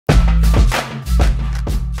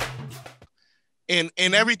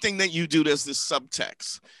in everything that you do, there's this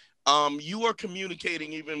subtext. You are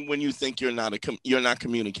communicating even when you think you're not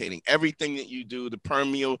communicating. Everything that you do, the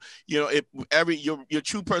permeal, your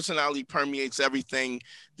true personality permeates everything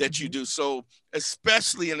that you do. So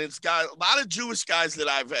especially, and it's got a lot of Jewish guys that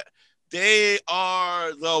I've had, they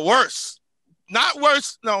are the worst. Not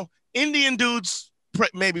worse, no, Indian dudes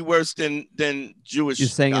maybe worse than Jewish. You're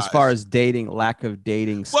saying guys. As far as dating, lack of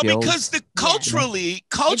dating skills? Well, because culturally,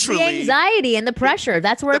 it's the anxiety and the pressure.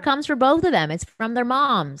 That's where it comes for both of them. It's from their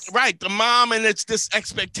moms. Right, the mom, and it's this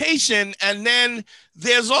expectation. And then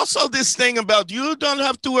there's also this thing about you don't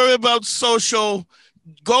have to worry about social,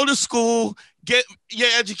 go to school, get your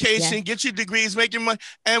education, get your degrees, make your money.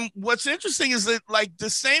 And what's interesting is that, like, the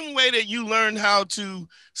same way that you learn how to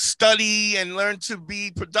study and learn to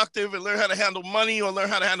be productive and learn how to handle money or learn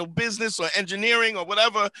how to handle business or engineering or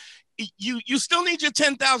whatever, you still need your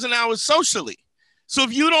 10,000 hours socially. So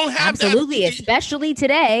if you don't have absolutely, especially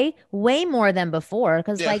today, way more than before,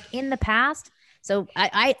 because like in the past. So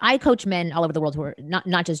I coach men all over the world who are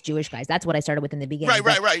not just Jewish guys. That's what I started with in the beginning.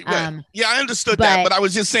 Right. Yeah, I understood that, but I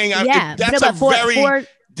was just saying that's a very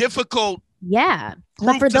difficult. Yeah,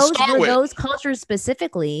 but for those cultures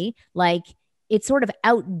specifically, like, it's sort of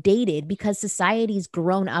outdated because society's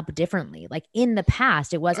grown up differently. Like in the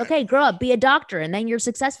past, it was, okay, grow up, be a doctor, and then you're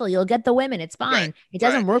successful. You'll get the women. It's fine. Right. It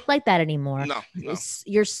doesn't work like that anymore. No.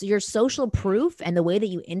 Your social proof and the way that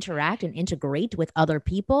you interact and integrate with other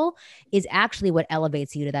people is actually what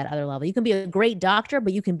elevates you to that other level. You can be a great doctor,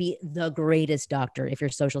 but you can be the greatest doctor if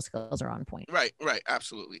your social skills are on point. Right.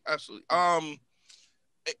 Absolutely.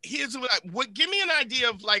 Here's what give me an idea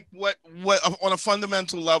of like what on a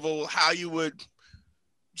fundamental level, how you would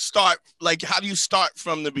start, like, how do you start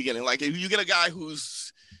from the beginning? Like, if you get a guy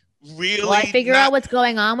who's really I figure out what's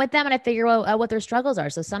going on with them, and I figure out what their struggles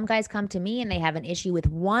are. So some guys come to me and they have an issue with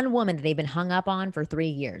one woman that they've been hung up on for 3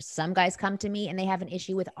 years. Some guys come to me and they have an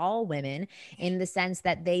issue with all women, in the sense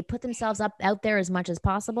that they put themselves out there as much as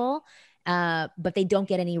possible, but they don't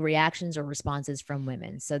get any reactions or responses from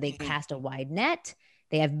women. So they cast a wide net.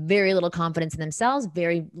 They have very little confidence in themselves,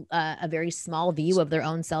 a very small view of their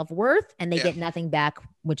own self-worth, and they get nothing back,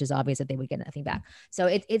 which is obvious that they would get nothing back. So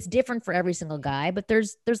it's different for every single guy, but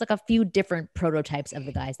there's like a few different prototypes of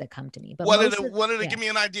the guys that come to me. But give me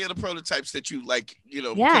an idea of the prototypes that you like,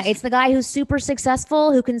 Yeah, it's the guy who's super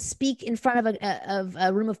successful, who can speak in front of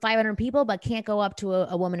a room of 500 people, but can't go up to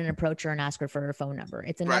a woman and approach her and ask her for her phone number.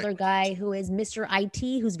 It's another guy who is Mr.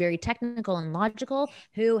 IT, who's very technical and logical,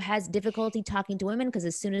 who has difficulty talking to women because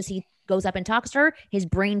as soon as he goes up and talks to her, his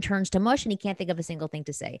brain turns to mush and he can't think of a single thing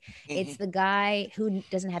to say. It's the guy who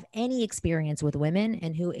doesn't have any experience with women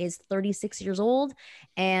and who is 36 years old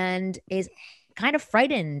and is kind of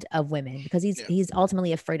frightened of women because he's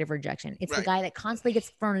ultimately afraid of rejection. It's the guy that constantly gets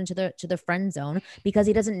thrown into the friend zone because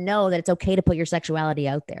he doesn't know that it's okay to put your sexuality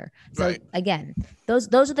out there. So again, those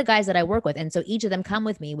are the guys that I work with. And so each of them come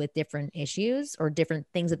with me with different issues or different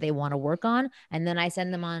things that they want to work on. And then I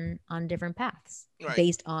send them on different paths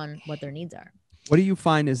based on what their needs are. What do you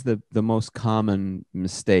find is the most common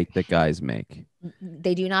mistake that guys make?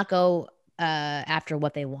 They do not go after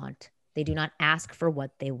what they want. They do not ask for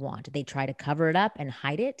what they want. They try to cover it up and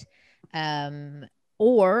hide it.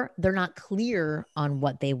 Or they're not clear on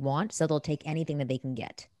what they want, so they'll take anything that they can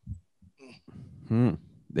get.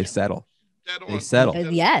 They settle. They settle.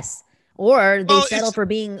 Yes. Or they settle for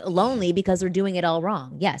being lonely because they're doing it all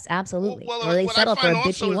wrong. Yes, absolutely. Or they settle for a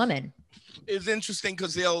bitchy woman. It's interesting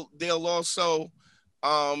because they'll also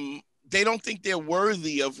they don't think they're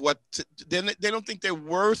worthy of what they don't think they're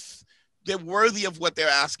worthy of what they're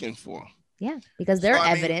asking for. Yeah, because their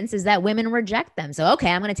evidence is that women reject them. So,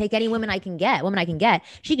 okay, I'm going to take any woman I can get.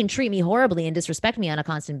 She can treat me horribly and disrespect me on a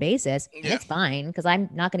constant basis. And it's fine because I'm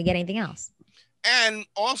not going to get anything else. And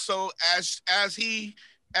also, as he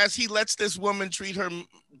lets this woman treat her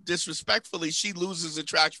disrespectfully, she loses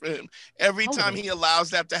attraction for him. Every time he allows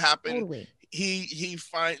that to happen, she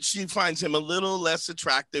finds him a little less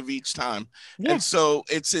attractive each time. And so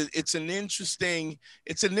it's an interesting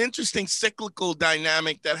cyclical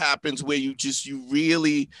dynamic that happens where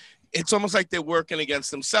it's almost like they're working against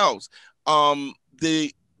themselves.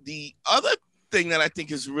 The other thing that I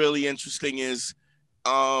think is really interesting is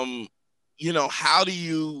how do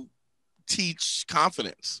you teach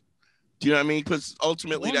confidence? Do you know what I mean? Because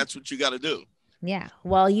ultimately that's what you got to do. Yeah.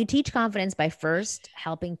 Well, you teach confidence by first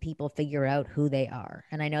helping people figure out who they are.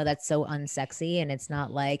 And I know that's so unsexy and it's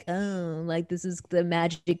not like, oh, like this is the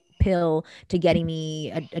magic pill to getting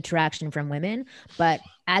me attraction from women. But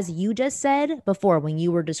as you just said before, when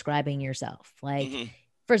you were describing yourself, like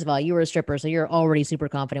first of all, you were a stripper, so you're already super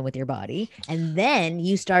confident with your body. And then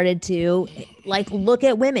you started to like look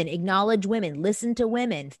at women, acknowledge women, listen to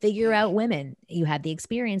women, figure out women. You had the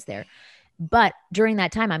experience there. But during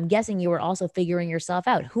that time, I'm guessing you were also figuring yourself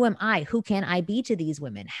out. Who am I? Who can I be to these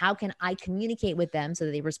women? How can I communicate with them so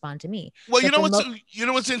that they respond to me? Well, so you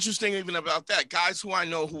know what's interesting even about that? Guys who I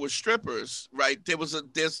know who were strippers, right?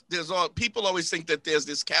 There's all people always think that there's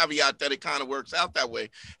this caveat that it kind of works out that way,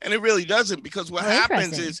 and it really doesn't, because what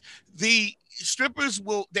happens is the strippers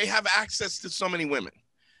they have access to so many women,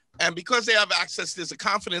 and because they have access, there's a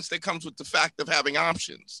confidence that comes with the fact of having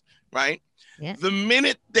options, right? Yeah. The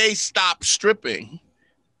minute they stop stripping,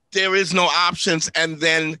 there is no options, and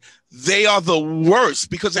then they are the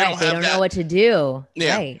worst because they don't know what to do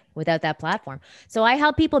without that platform. So I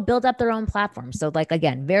help people build up their own platform. So like,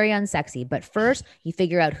 again, very unsexy, but first you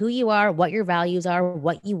figure out who you are, what your values are,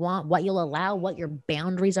 what you want, what you'll allow, what your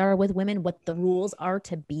boundaries are with women, what the rules are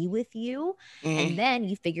to be with you. And then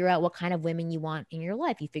you figure out what kind of women you want in your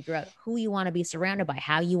life. You figure out who you want to be surrounded by,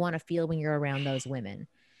 how you want to feel when you're around those women.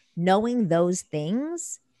 Knowing those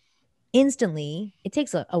things instantly, it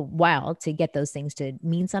takes a while to get those things to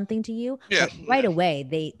mean something to you. Yeah. But right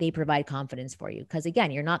away, they provide confidence for you. Because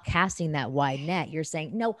again, you're not casting that wide net. You're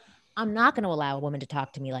saying, no, I'm not going to allow a woman to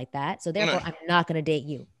talk to me like that. So therefore, I'm not going to date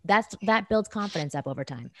you. That builds confidence up over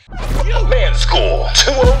time. Young man score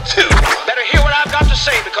 202. Better hear what I've got to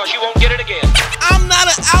say because you won't get it again. I'm not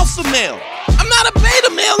an alpha male. I'm not a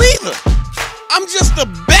beta male either. I'm just a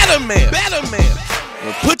better man.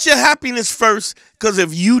 Well, put your happiness first, because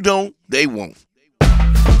if you don't, they won't.